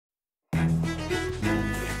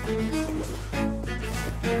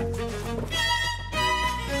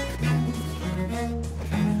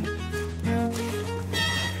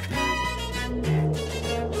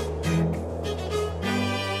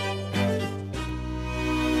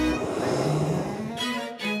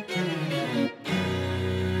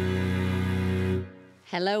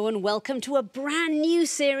Hello and welcome to a brand new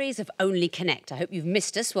series of Only Connect. I hope you've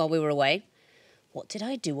missed us while we were away. What did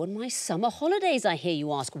I do on my summer holidays, I hear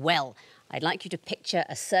you ask? Well, I'd like you to picture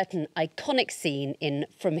a certain iconic scene in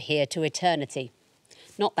From Here to Eternity.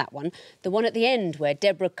 Not that one, the one at the end where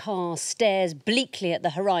Deborah Carr stares bleakly at the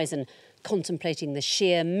horizon, contemplating the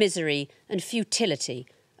sheer misery and futility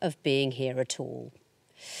of being here at all.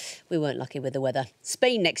 We weren't lucky with the weather.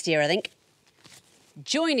 Spain next year, I think.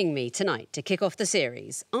 Joining me tonight to kick off the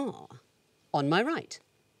series are, on my right,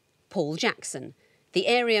 Paul Jackson, the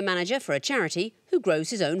area manager for a charity who grows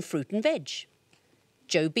his own fruit and veg.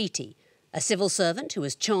 Joe Beattie, a civil servant who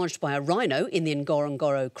was charged by a rhino in the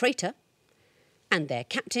Ngorongoro crater. And their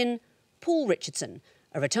captain, Paul Richardson,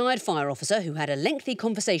 a retired fire officer who had a lengthy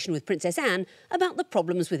conversation with Princess Anne about the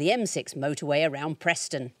problems with the M6 motorway around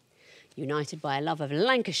Preston. United by a love of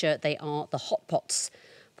Lancashire, they are the Hotpots.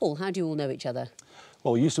 Paul, how do you all know each other?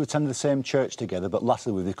 Well, we used to attend the same church together, but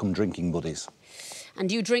latterly we've become drinking buddies. And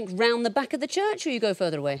do you drink round the back of the church or you go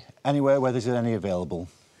further away? Anywhere where there's any available.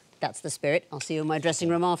 That's the spirit. I'll see you in my dressing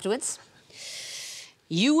room afterwards.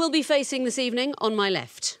 You will be facing this evening on my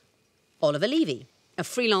left, Oliver Levy, a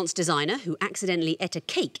freelance designer who accidentally ate a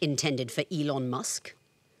cake intended for Elon Musk.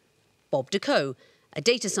 Bob Decoe, a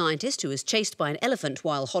data scientist who was chased by an elephant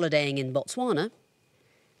while holidaying in Botswana.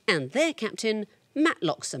 And their captain, Matt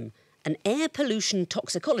Loxham, an air pollution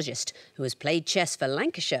toxicologist who has played chess for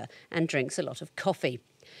Lancashire and drinks a lot of coffee.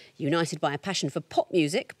 United by a passion for pop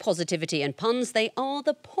music, positivity and puns, they are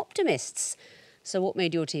the Poptomists. So what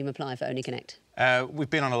made your team apply for Only Connect? We've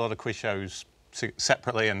been on a lot of quiz shows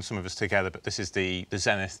separately and some of us together, but this is the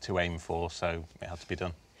zenith to aim for, so it had to be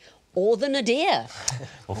done. Or the nadir?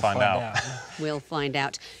 We'll find out. We'll find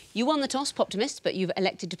out. You won the toss, Poptomists, but you've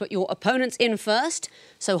elected to put your opponents in first.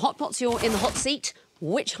 So, Hotpots, you're in the hot seat.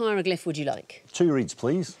 Which hieroglyph would you like? 2 reads,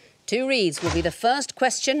 please. 2 reads will be the first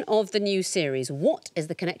question of the new series. What is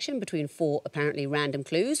the connection between 4 apparently random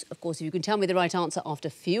clues? Of course, if you can tell me the right answer after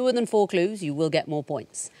fewer than 4 clues, you will get more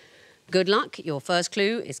points. Good luck. Your first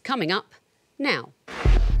clue is coming up now.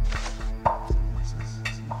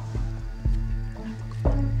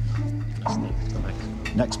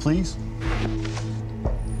 Next, please.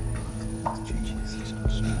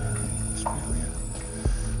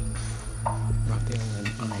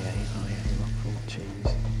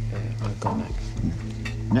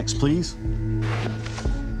 Next, please.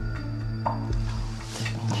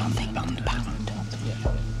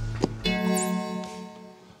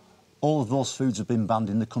 All of those foods have been banned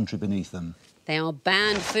in the country beneath them. They are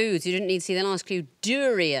banned foods. You didn't need to see the last clue,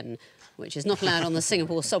 durian, which is not allowed on the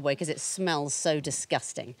Singapore subway because it smells so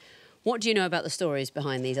disgusting. What do you know about the stories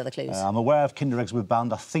behind these other clues? I'm aware of Kinder Eggs were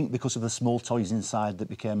banned, I think, because of the small toys inside that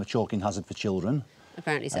became a choking hazard for children.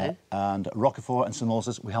 Apparently so. And Roquefort and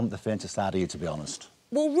samosas, we haven't the faintest idea, to be honest.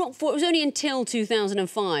 Well, Roquefort, it was only until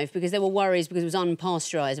 2005 because there were worries because it was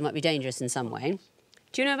unpasteurised and might be dangerous in some way.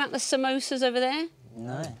 Do you know about the samosas over there?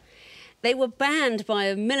 No. They were banned by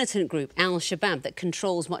a militant group, Al-Shabaab, that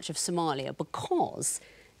controls much of Somalia because,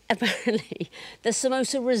 apparently, the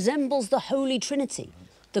samosa resembles the Holy Trinity,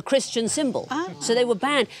 the Christian symbol. So they were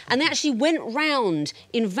banned. And they actually went round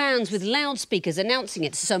in vans with loudspeakers announcing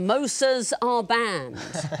it. Samosas are banned.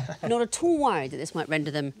 Not at all worried that this might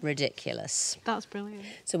render them ridiculous. That's brilliant.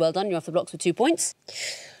 So well done, you're off the blocks with 2 points.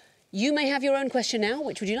 You may have your own question now.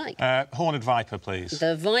 Which would you like? Horned viper, please.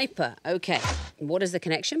 The viper. OK. What is the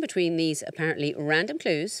connection between these apparently random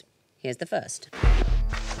clues? Here's the first.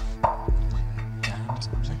 Dams.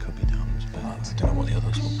 There could be dams, but I don't know what the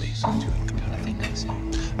others will be, so I think that's it.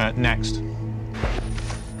 Next. Okay.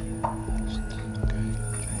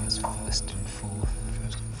 It's first and fourth.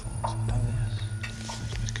 First and fourth.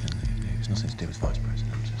 It's nothing to do with vice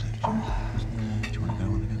president, is it? Do you want to go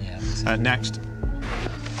on again? Yeah. Next.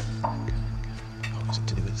 Oh, is it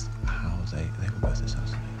to do with how they were both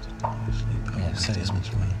assassinated? Obviously. Yeah, so it's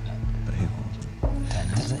right. But who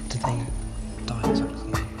wasn't? Did they die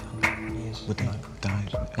exactly? Years? Would they die?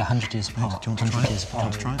 100 years apart. Do you want to try it? 100 years apart. Do you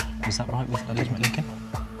want to try it? Is that right with Elizabeth Lincoln?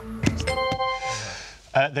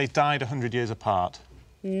 They died 100 years apart.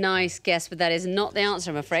 Nice guess, but that is not the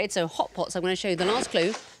answer, I'm afraid. So, Hotpots, I'm going to show you the last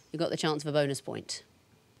clue. You've got the chance of a bonus point.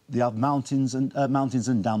 They have mountains and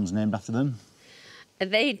dams named after them.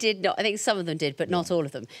 They did not. I think some of them did, but not all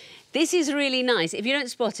of them. This is really nice. If you don't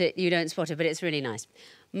spot it, you don't spot it, but it's really nice.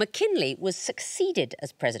 McKinley was succeeded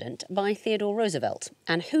as president by Theodore Roosevelt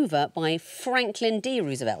and Hoover by Franklin D.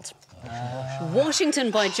 Roosevelt. Washington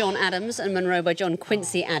by John Adams and Monroe by John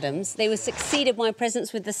Quincy Adams. They were succeeded by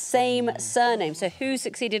presidents with the same surname. So who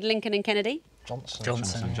succeeded Lincoln and Kennedy?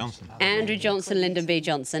 Johnson. Andrew Johnson, Lyndon B.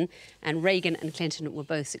 Johnson, and Reagan and Clinton were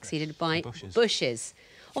both succeeded by Bushes.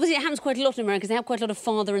 Obviously, it happens quite a lot in America because they have quite a lot of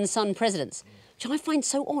father and son presidents, which I find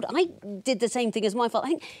so odd. I did the same thing as my father. I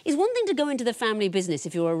think it's one thing to go into the family business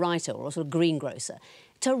if you're a writer or a sort of greengrocer.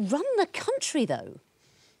 To run the country, though,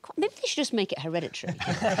 God, maybe they should just make it hereditary.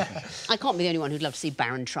 I can't be the only one who'd love to see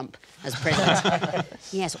Baron Trump as president.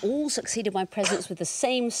 Yes, all succeeded by presidents with the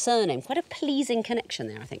same surname. Quite a pleasing connection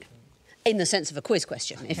there, I think. In the sense of a quiz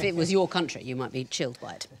question. If it was your country, you might be chilled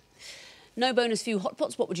by it. No bonus for you,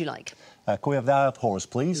 Hotpots. What would you like? Can we have the Eye of Horus,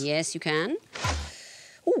 please? Yes, you can.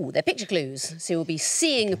 Ooh, they're picture clues. So you'll be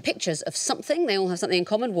seeing pictures of something. They all have something in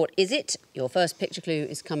common. What is it? Your first picture clue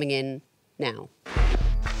is coming in now.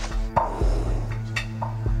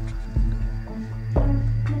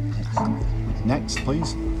 Next,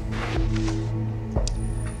 please.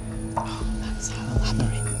 Oh, that's a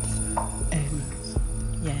labyrinth.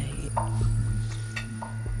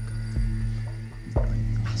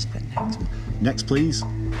 Next, please.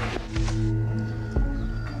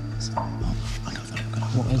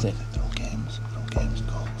 What is it? No games.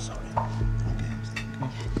 Go. Sorry.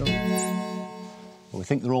 No games. Well, we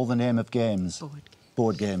think they're all the name of games.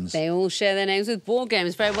 Board games. They all share their names with board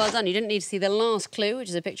games. Very well done. You didn't need to see the last clue, which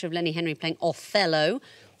is a picture of Lenny Henry playing Othello.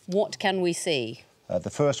 What can we see?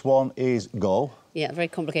 The first one is Go. Yeah, a very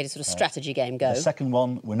complicated sort of strategy game, Go. The second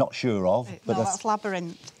one we're not sure of. But No, that's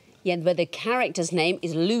Labyrinth. Yeah, but the character's name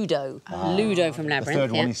is Ludo. Ludo from Labyrinth. The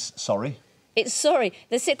third one is Sorry. It's Sorry,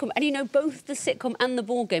 the sitcom. And you know, both the sitcom and the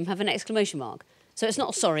board game have an exclamation mark. So it's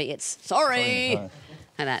not Sorry, it's Sorry.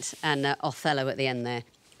 And that. And Othello at the end there.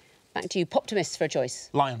 Back to you, Poptomists, for a choice.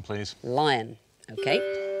 Lion, please. Lion. OK.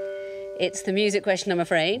 It's the music question, I'm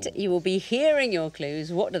afraid. You will be hearing your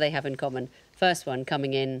clues. What do they have in common? First one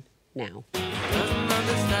coming in now. Doesn't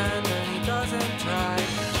understand and he doesn't try.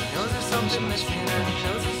 Knows there's something missing and he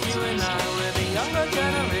knows it's you and I. We're the younger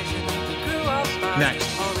generation who grew up by Next.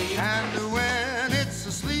 And when it's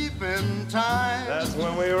a sleeping time, That's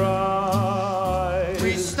when we rise.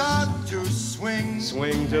 we start to swing.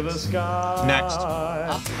 Swing to the sky. Next.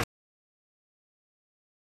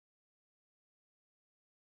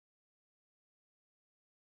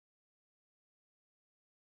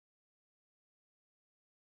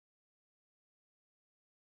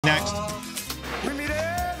 Next. We meet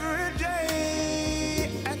every day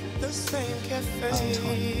at the same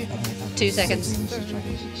cafe. 2 seconds.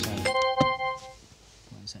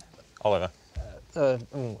 Oliver.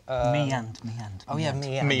 Me and. Oh, yeah,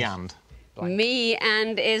 me. Me and. Me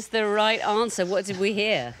and is the right answer. What did we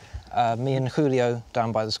hear? Me and Julio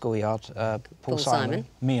down by the schoolyard. Paul Simon.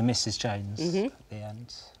 Me and Mrs. Jones at the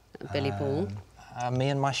end. Billy Paul. Me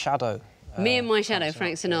and my shadow. Me and My Shadow,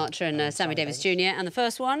 Frank Sinatra and Sammy Davis Jr. And the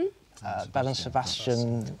first one? Belle and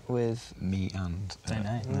Sebastian with... Me and. Don't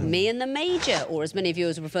know. Me and the Major, or as many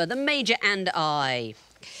viewers would prefer, The Major and I.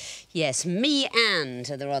 Yes, Me and,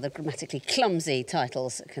 the rather grammatically clumsy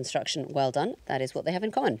titles construction. Well done. That is what they have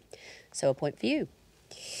in common. So a point for you.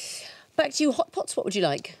 Back to you, Hotpots. What would you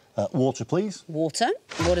like? Water, please. Water.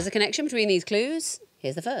 What is the connection between these clues?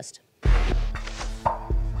 Here's the first.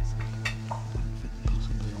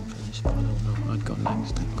 I'd got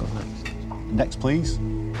next. Next, please.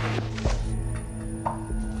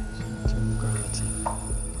 Gravity.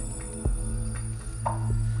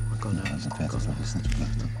 I've got next.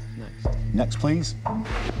 Next, please. I'll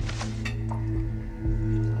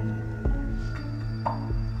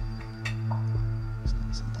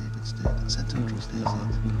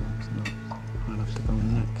have to go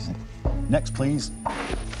next. Next, please.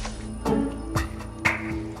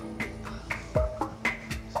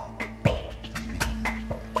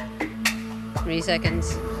 Three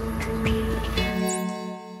seconds.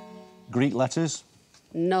 Greek letters.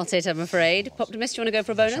 Not it, I'm afraid. Poptomist, do you want to go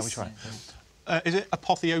for a bonus? Shall we try? Is it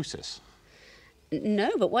apotheosis?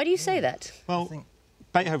 No, but why do you say that? Well,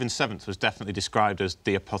 Beethoven's Seventh was definitely described as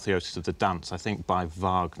the apotheosis of the dance, I think, by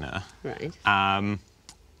Wagner. Right. And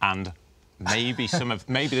maybe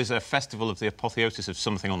maybe there's a festival of the apotheosis of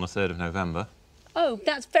something on the 3rd of November. Oh,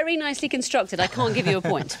 that's very nicely constructed. I can't give you a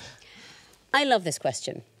point. I love this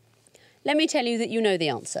question. Let me tell you that you know the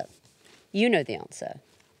answer. You know the answer.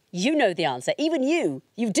 You know the answer. Even you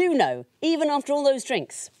do know, even after all those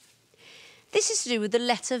drinks. This is to do with the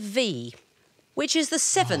letter V, which is the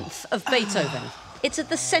 7th of Beethoven. It's at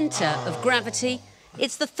the centre of gravity.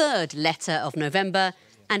 It's the 3rd letter of November,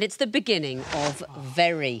 and it's the beginning of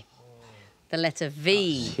very. The letter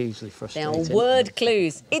V. That's hugely They frustrating. are word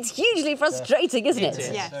clues. It's hugely frustrating, isn't it?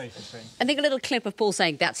 Yes. Very frustrating. I think a little clip of Paul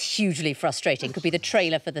saying that's hugely frustrating could be the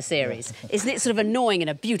trailer for the series. Isn't it sort of annoying in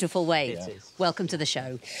a beautiful way? It is. Welcome to the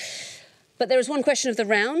show. But there is one question of the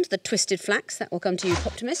round, the twisted flax. That will come to you,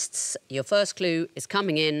 Poptomists. Your first clue is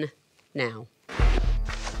coming in now.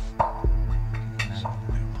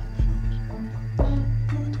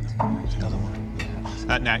 Another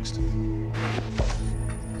one. Next.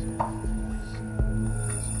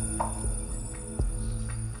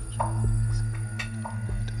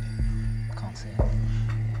 Can't see it.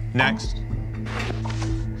 Next.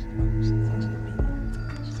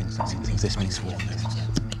 This means war.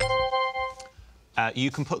 You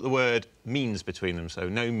can put the word means between them, so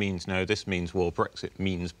no means no, this means war, Brexit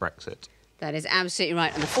means Brexit. That is absolutely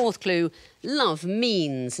right. And the fourth clue, love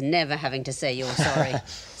means never having to say you're sorry.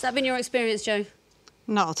 Has that been your experience, Jo?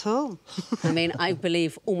 Not at all. I mean, I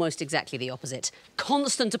believe almost exactly the opposite.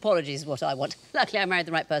 Constant apologies is what I want. Luckily, I married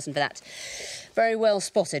the right person for that. Very well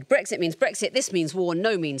spotted. Brexit means Brexit, this means war,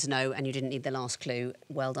 no means no, and you didn't need the last clue.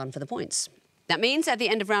 Well done for the points. That means at the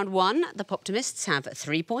end of round one, the Poptomists have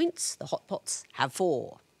 3 points, the Hotpots have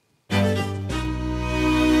 4.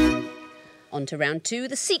 On to round two,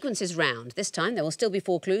 the sequences round. This time there will still be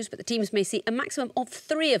 4 clues, but the teams may see a maximum of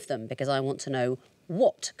 3 of them because I want to know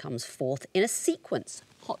what comes forth in a sequence.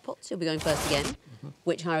 Hotpots, you'll be going first again.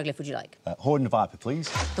 Which hieroglyph would you like? Horned Viper, please.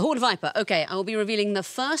 The Horned Viper. OK, I will be revealing the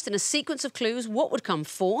first in a sequence of clues. What would come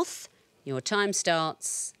forth? Your time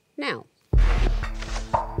starts now.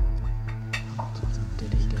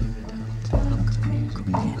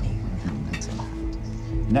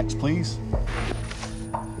 Next, please.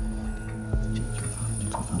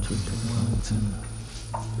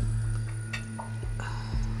 I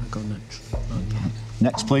go next.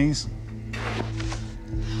 Next, please.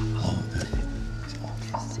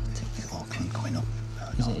 Auckland going up.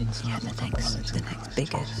 Is it inside the next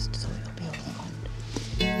biggest? So it'll be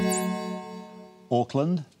Auckland.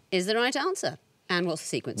 Auckland. Is the right answer. And what's the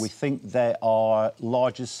sequence? We think there are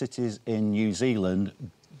largest cities in New Zealand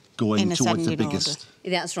going towards the biggest.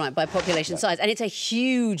 That's right, by population size. And it's a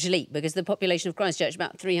huge leap because the population of Christchurch is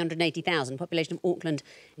about 380,000. Population of Auckland,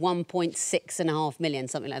 1.6.5 million,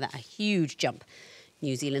 something like that. A huge jump.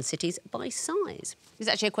 New Zealand cities by size. It's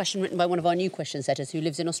actually a question written by one of our new question setters who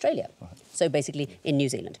lives in Australia. Right. So basically in New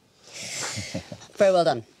Zealand. Very well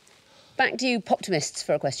done. Back to you, Poptomists,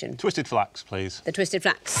 for a question. Twisted flax, please. The twisted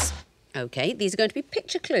flax. OK, these are going to be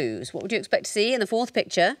picture clues. What would you expect to see in the fourth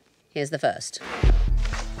picture? Here's the first.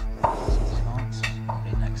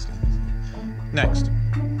 Next.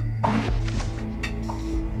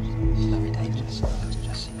 Larry Davis,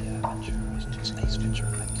 Jesse Ventura, Ace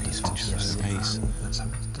Ventura, Ace Ventura, Ace. That's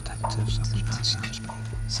detective.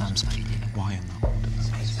 Sam Spade. Yeah. Why in that order?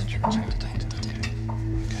 Ace Ventura, detective.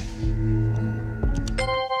 Okay.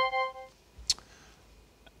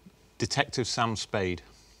 Detective Sam Spade.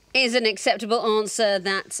 Is an acceptable answer.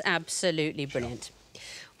 That's absolutely brilliant.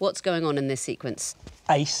 What's going on in this sequence?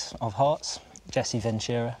 Ace of Hearts, Jesse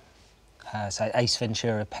Ventura. So Ace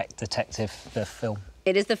Ventura, Pet Detective, the film.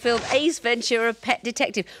 It is the film Ace Ventura, Pet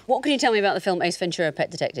Detective. What can you tell me about the film Ace Ventura, Pet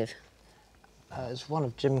Detective? It's one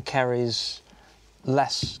of Jim Carrey's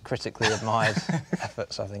less critically admired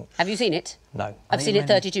efforts, I think. Have you seen it? No. I've seen it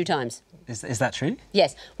 32 times. Is that true?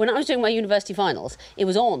 Yes. When I was doing my university finals, it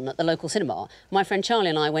was on at the local cinema. My friend Charlie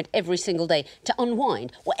and I went every single day to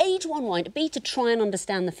unwind. Well, A, to unwind, B, to try and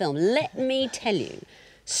understand the film. Let me tell you,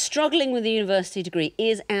 struggling with a university degree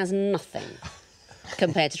is as nothing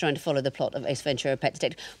compared to trying to follow the plot of Ace Ventura, Pet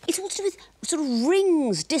Detective. It's all to do with sort of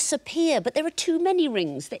rings disappear, but there are too many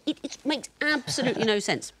rings. It makes absolutely no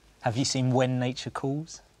sense. Have you seen When Nature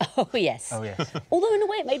Calls? Oh, yes. Oh, yes. Although, in a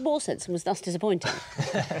way, it made more sense and was thus disappointing.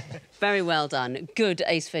 Very well done. Good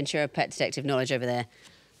Ace Ventura, Pet Detective knowledge over there.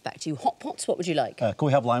 Back to you. Hotpots, what would you like? Can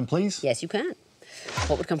we have line, please? Yes, you can.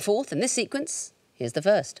 What would come forth in this sequence? Here's the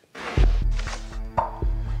first.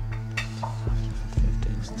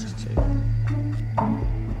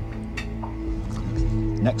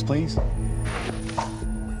 Next, please.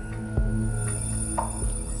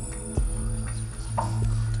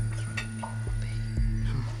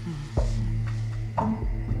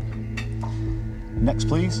 Next,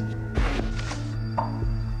 please.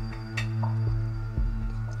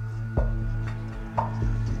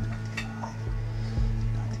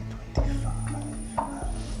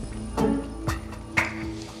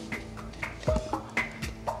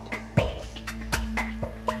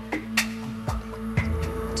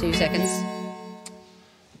 Two seconds.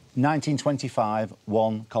 1925,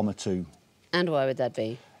 1,2. And why would that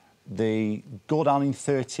be? They go down in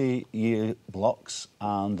 30-year blocks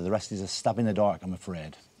and the rest is a stab in the dark, I'm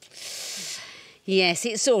afraid. Yes,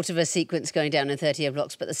 it's sort of a sequence going down in 30-year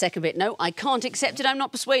blocks, but the second bit, no, I can't accept it, I'm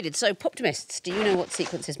not persuaded. So, Poptomists, do you know what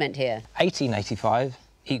sequence is meant here? 1885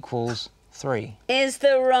 equals 3. Is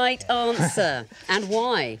the right answer. And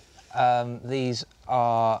why? These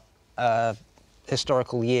are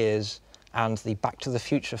historical years and the Back to the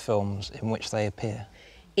Future films in which they appear.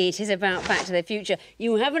 It is about Back to the Future.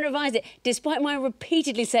 You haven't revised it, despite my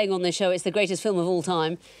repeatedly saying on this show it's the greatest film of all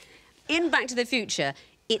time. In Back to the Future,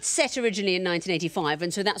 it's set originally in 1985,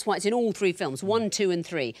 and so that's why it's in all 3 films, 1, 2 and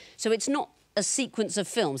 3. So it's not a sequence of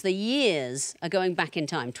films. The years are going back in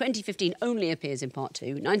time. 2015 only appears in part 2,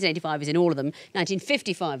 1985 is in all of them,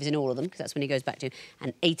 1955 is in all of them, because that's when he goes back to,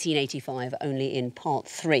 and 1885 only in part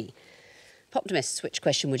 3. Poptomists, which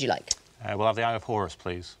question would you like? We'll have the Eye of Horus,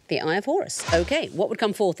 please. The Eye of Horus. OK, what would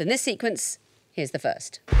come forth in this sequence? Here's the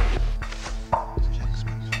first.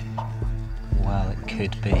 Well, it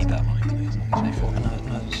could be, but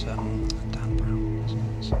no, it's Dan Brown, isn't it?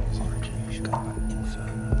 It's Origin. You should go back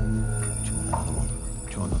Inferno. Do you want another one?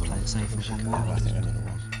 Do you want to play it safe and one more? I think another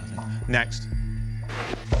one. Next.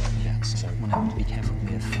 Yeah, so one have to be careful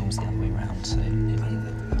with the films the other way round, so...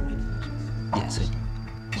 Yeah, so...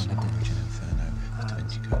 Origin, Inferno, Da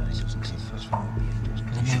Vinci Code, there's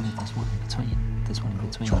one in between. There's one in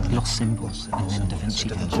between. Lost Symbols and then Da Vinci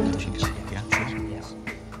Code. Yeah.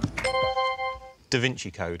 Da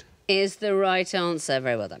Vinci Code. Is the right answer.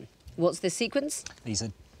 Very well done. What's this sequence? These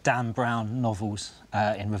are Dan Brown novels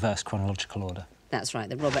in reverse chronological order. That's right,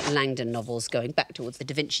 the Robert Langdon novels going back towards the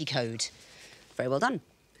Da Vinci Code. Very well done.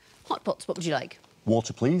 Hotpots, what would you like?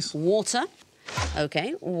 Water, please. Water.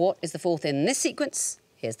 OK, what is the fourth in this sequence?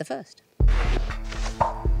 Here's the first.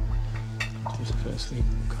 Who's the first thing?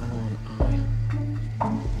 Come on,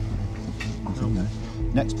 No.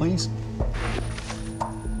 Next, please.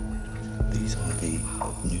 These are the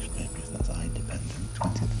newspapers. That's Independent.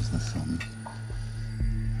 20th was the Sun.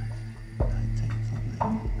 19th.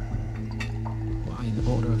 What in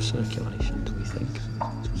order of circulation do we think?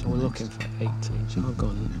 So we're looking for 18. I'll go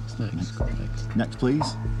on next. Next,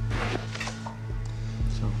 please.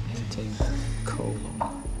 So 18 colon.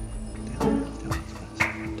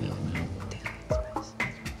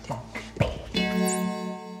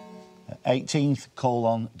 18th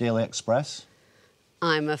colon Daily Express.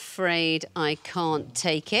 I'm afraid I can't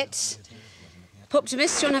take it.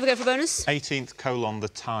 Poptomists, do you want to have a go for a bonus? 18th colon The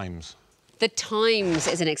Times. The Times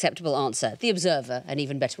is an acceptable answer. The Observer, an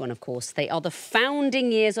even better one, of course. They are the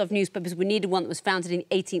founding years of newspapers. We needed one that was founded in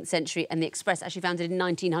the 18th century, and the Express actually founded in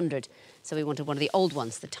 1900. So we wanted one of the old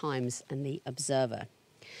ones, The Times and The Observer.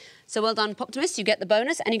 So well done, Poptomists. You get the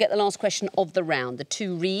bonus, and you get the last question of the round. The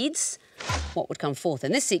 2 reads. What would come forth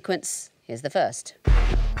in this sequence? Here's the first.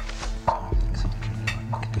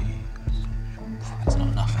 It's not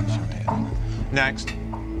enough, I'm sorry. Next.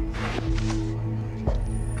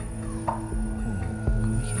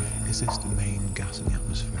 Is this the main gas in the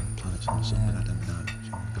atmosphere of planets on the sun? I don't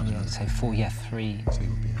know. Yeah, so 4, yeah, 3. 3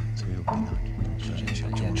 would be that.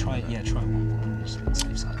 Try one more. Let's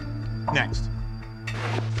leave that. Next.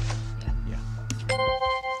 Yeah.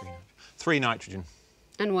 3 nitrogen.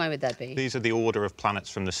 And why would that be? These are the order of planets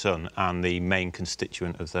from the sun and the main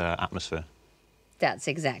constituent of their atmosphere. That's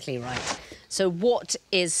exactly right. So what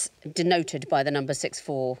is denoted by the number 6,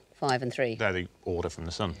 4, 5 and 3? They're the order from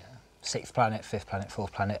the sun. 6th planet, 5th planet,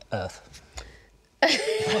 4th planet, Earth.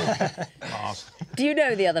 Mars. Do you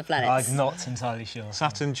know the other planets? I'm not entirely sure.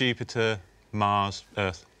 Saturn, Jupiter, Mars,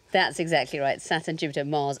 Earth. That's exactly right. Saturn, Jupiter,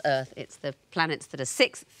 Mars, Earth. It's the planets that are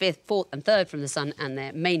 6th, 5th, 4th and 3rd from the sun and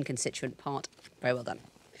their main constituent part. Very well done.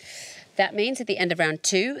 That means at the end of round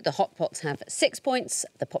 2, the Hotpots have 6 points,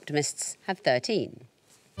 the Poptomists have 13.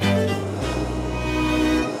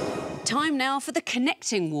 Time now for the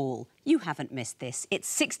connecting wall. You haven't missed this. It's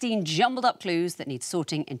 16 jumbled up clues that need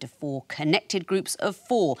sorting into 4 connected groups of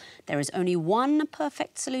 4. There is only one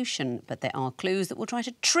perfect solution, but there are clues that will try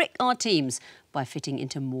to trick our teams by fitting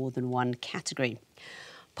into more than one category.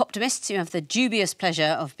 Poptomists, you have the dubious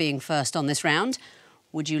pleasure of being first on this round.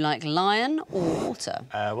 Would you like lion or water?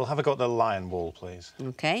 We'll have a go at the lion wall, please.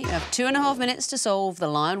 OK, you have 2.5 minutes to solve the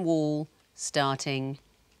lion wall, starting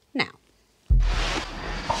now.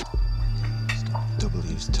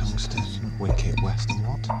 W's tungsten, wicket, west, and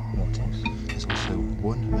what? There's also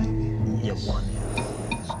 1, maybe? Yeah, 1,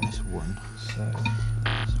 yeah. It's 1. So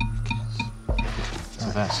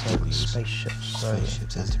Right, that's so W's.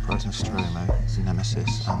 spaceships, Enterprise, Nostromo,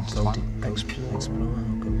 Nemesis, and Explorer,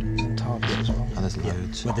 and target as well. And there's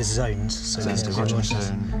loads. Well, there's zones. So There's the Roger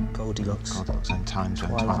Zone, Goldilocks, Zone, Time Zone,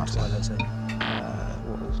 Twilight Twilight Zone.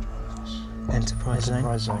 Enterprise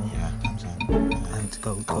Zone. Yeah, Time Zone. And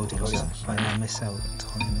Goldilocks. I now miss out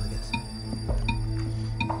time, I guess.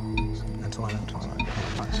 And Twilight.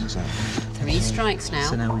 Zone. 3 strikes now.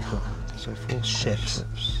 So now we've got So 4 ships.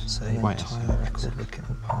 So time, record, wicket,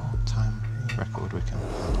 park. Time, record, wicket,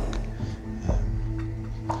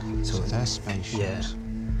 park. So they're spaceships. Yeah.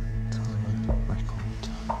 Time, record.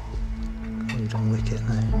 We've done wicket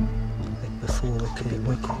now. Before wicket,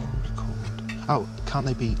 record. Oh, can't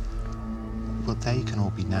they be? Well, they can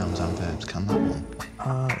all be nouns and verbs. Can that one?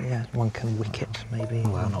 Yeah, one can wicket maybe.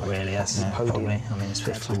 Well, not really. That's probably. I mean, it's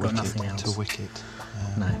 50. We've got nothing else. To wicket.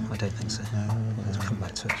 No, I don't think so. No. Let's come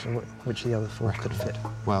back to it. So which of the other 4 could fit?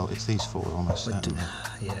 Well, it's these 4 almost certainly.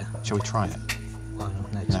 Yeah. Shall we try it? Why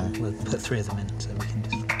not? No. We'll put 3 of them in so we can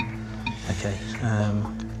just. Okay.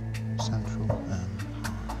 Central.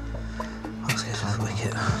 I'll say it's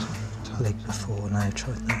wicket. Leg before. No,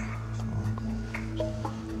 try that.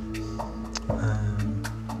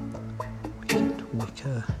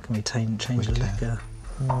 Wicker. Can we change the liquor?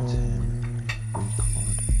 Record.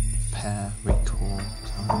 Pair. Record.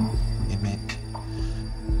 Time. Emit.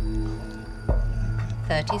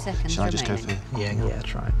 30 seconds Shall I just go remaining. for? Yeah,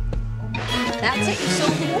 try it. That's it, you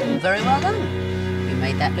solved the all. Very well done. You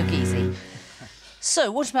made that look easy.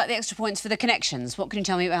 So, what about the extra points for the connections? What can you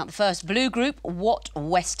tell me about the first blue group? What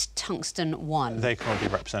West Tungsten won? They can all be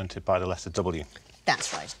represented by the letter W.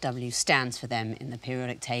 That's right. W stands for them in the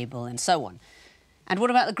periodic table and so on. And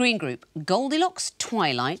what about the green group? Goldilocks,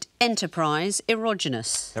 Twilight, Enterprise,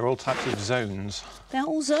 Erogenous. They're all types of zones. They're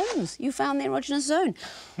all zones. You found the erogenous zone.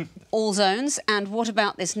 All zones. And what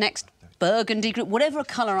about this next burgundy group? Whatever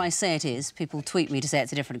colour I say it is, people tweet me to say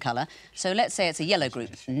it's a different colour. So let's say it's a yellow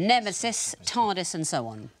group. Nemesis, TARDIS and so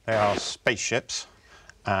on. They are spaceships.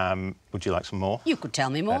 Would you like some more? You could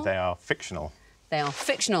tell me more. They are fictional. They are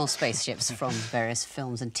fictional spaceships from various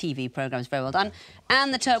films and TV programmes. Very well done.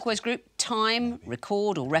 And the turquoise group, Time,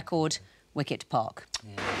 Record or Record, Wicket, Park.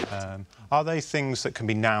 Yeah. Are they things that can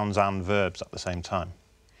be nouns and verbs at the same time?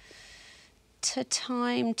 To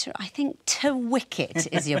time, to... I think to wicket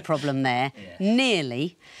is your problem there. Yeah.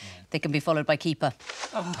 Nearly. Yeah. They can be followed by keeper.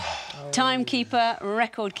 Timekeeper,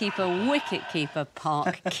 record keeper, wicket keeper,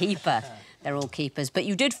 park keeper. They're all keepers. But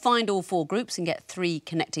you did find all 4 groups and get 3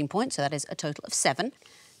 connecting points, so that is a total of 7.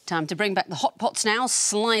 Time to bring back the Hotpots now,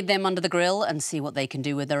 slide them under the grill and see what they can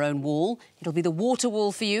do with their own wall. It'll be the water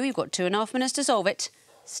wall for you. You've got 2.5 minutes to solve it,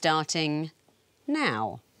 starting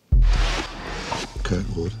now.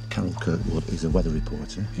 Kirkwood, Carol Kirkwood is a weather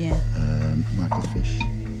reporter. Yeah. Michael Fish,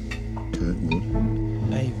 Kirkwood.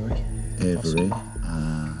 Avery.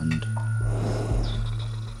 And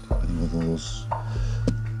any of those?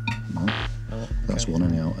 No. That's one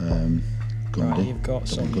anyhow. Gundy. Right, you've got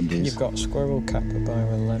some. Gundies. You've got squirrel,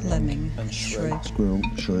 capybara, lemming and shrew. Squirrel,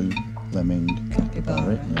 shrew, lemming,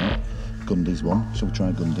 capybara. No. Gundy's one. Shall we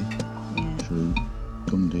try Gundy? Yeah. Shrew,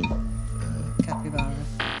 Gundy. Capybara.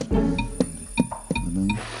 Gundy,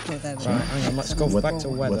 lemming. Well, there we Right, hang on. Let's go back to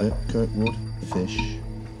weather. Kirkwood, Fish,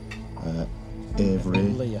 Avery.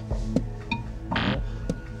 Leah.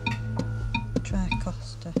 Try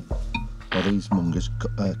Costa. Are these mongers?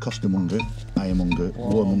 Costermonger, ironmonger,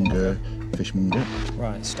 warmonger, fishmonger.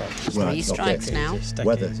 Right, stop. 3 strikes okay. now.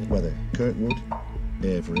 Weather. Kirkwood,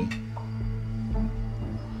 Avery.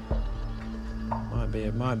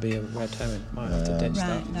 Might be a red herring. Might have to ditch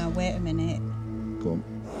that. Right, now wait a minute. Go on.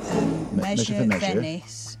 Measure, for measure.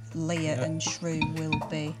 Venice, Leah and Shrew will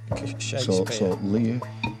be. Shakespeare. So Leah,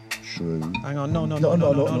 Shrew. Hang on, no.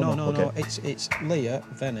 Okay. It's Leah,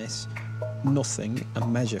 Venice, Nothing,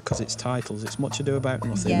 and Measure because it's titles. It's Much Ado About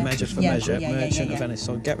Nothing. Yeah. Measure for Yeah. Measure, Yeah. Merchant of Venice.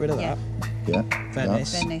 So get rid of that. Yeah.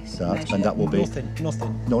 Venice. Measure. And that will be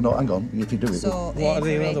Nothing. No, hang on. If you do it. So What are the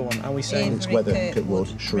Avery, other one? Are we saying It's weather, Kirkwood,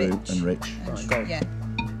 Kirkwood, Shrew, Rich, and Rich. Right, go. Yeah,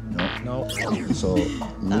 No. So that was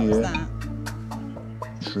Leah, that.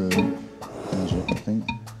 Shrew, Measure, I think.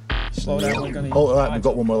 Slow down. We're going to. Oh, all right. We've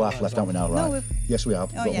got one more laugh left, haven't we now? Right. No, yes, we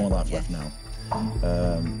have. We've got yeah, one laugh yeah. left now. Right.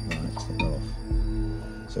 Take that off.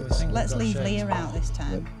 So it's Let's leave Leah out this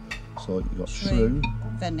time. Yep. So you've got Shrew, Shrew,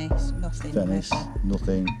 Venice, Nothing, Venice, Measure.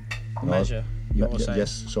 Nothing. Measure. You were saying.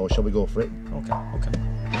 Yes. So shall we go for it? Okay.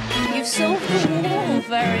 You've solved the wall.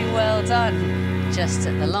 Very well done. Just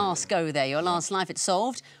at the last go there, your last life, it's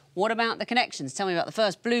solved. What about the connections? Tell me about the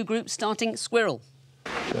first blue group starting squirrel.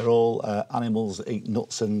 They're all animals that eat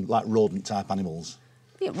nuts and like rodent-type animals.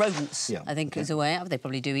 Yeah, rodents, Yeah, I think, is a way out. They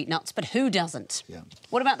probably do eat nuts, but who doesn't? Yeah.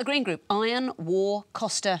 What about the green group? Iron, war,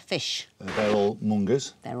 Costa, fish. They're all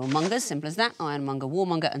mongers. They're all mongers, simple as that. Ironmonger,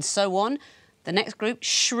 warmonger, and so on. The next group,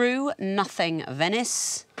 shrew, nothing,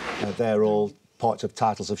 Venice. They're all parts of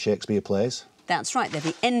titles of Shakespeare plays. That's right. They're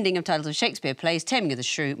the ending of titles of Shakespeare plays. Taming of the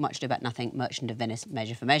Shrew, Much Ado About Nothing, Merchant of Venice,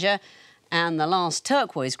 Measure for Measure. And the last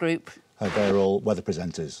turquoise group... They're all weather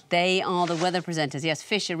presenters. They are the weather presenters. Yes,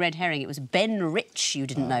 Fisher, red herring. It was Ben Rich, you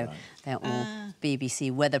didn't know. Right. They're all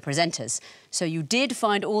BBC weather presenters. So you did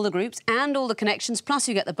find all the groups and all the connections, plus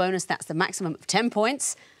you get the bonus. That's the maximum of 10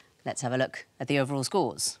 points. Let's have a look at the overall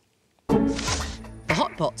scores. The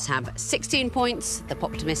Hotpots have 16 points. The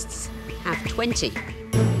Poptomists have 20.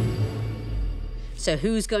 So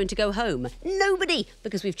who's going to go home? Nobody,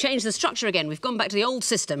 because we've changed the structure again. We've gone back to the old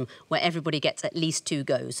system where everybody gets at least 2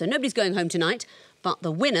 goes. So nobody's going home tonight, but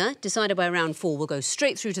the winner, decided by round 4, will go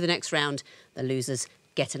straight through to the next round. The losers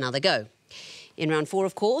get another go. In round 4,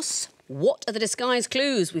 of course, what are the disguise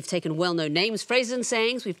clues? We've taken well-known names, phrases and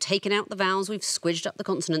sayings. We've taken out the vowels. We've squidged up the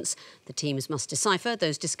consonants. The teams must decipher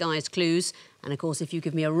those disguised clues. And, of course, if you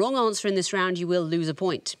give me a wrong answer in this round, you will lose a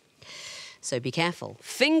point. So be careful.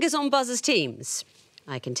 Fingers on buzzers, teams.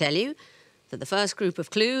 I can tell you that the first group of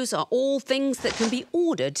clues are all things that can be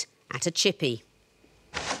ordered at a chippy.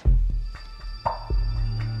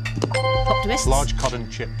 Poptomists? Large cod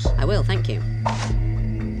and chips. I will, thank you.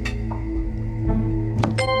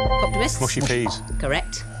 Poptomists? Mushy peas.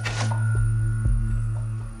 Correct.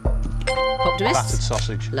 Poptomists? Battered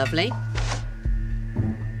sausage. Lovely.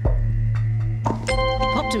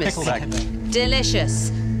 Poptomists? Pickled egg. Delicious.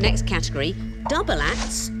 Next category, double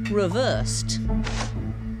acts reversed.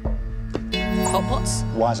 Hotpots?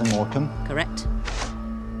 Wise and Morecambe. Correct.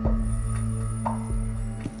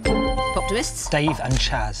 Poptomists? Dave and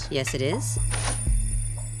Chaz. Yes, it is.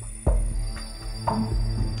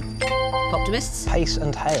 Poptomists? Pace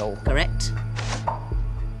and Hale. Correct.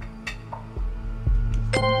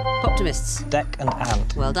 Poptomists? Deck and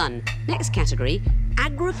Ant. Well done. Next category,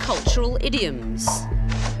 agricultural idioms.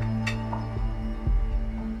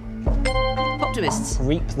 Poptomists?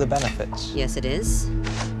 Reap the benefits. Yes, it is.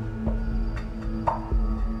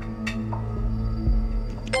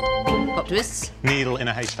 Poptomists? Needle in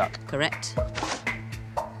a haystack. Correct.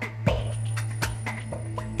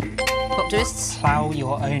 Poptomists? Plough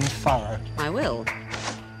your own furrow. I will.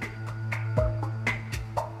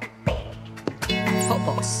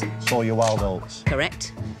 Hotpots? Sow your wild oats.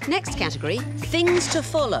 Correct. Next category, things to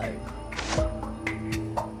follow.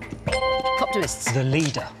 Poptomists? The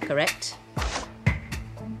leader. Correct.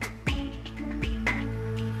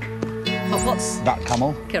 Hotpots? That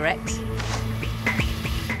camel. Correct.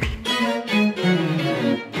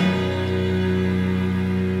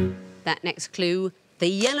 That next clue, the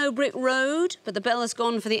yellow brick road, but the bell has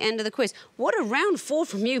gone for the end of the quiz. What a round 4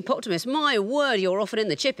 from you, Poptomist. My word, you're often in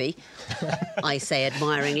the chippy, I say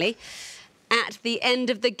admiringly. At the end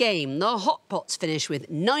of the game, the Hotpots finish with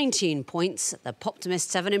 19 points. The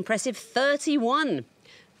Poptomists have an impressive 31.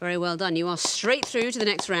 Very well done. You are straight through to the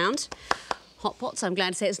next round. Hotpots, I'm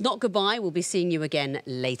glad to say it's not goodbye. We'll be seeing you again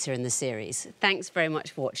later in the series. Thanks very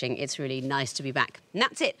much for watching. It's really nice to be back. And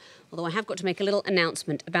that's it. Although I have got to make a little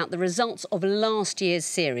announcement about the results of last year's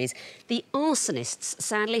series. The arsonists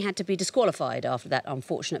sadly had to be disqualified after that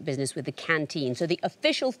unfortunate business with the canteen. So the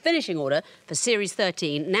official finishing order for Series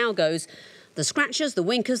 13 now goes the Scratchers, the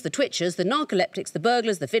Winkers, the Twitchers, the Narcoleptics, the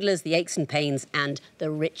Burglars, the Fiddlers, the Aches and Pains and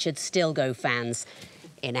the Richard Stilgo fans.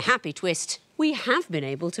 In a happy twist, we have been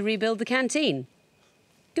able to rebuild the canteen.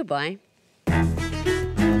 Goodbye.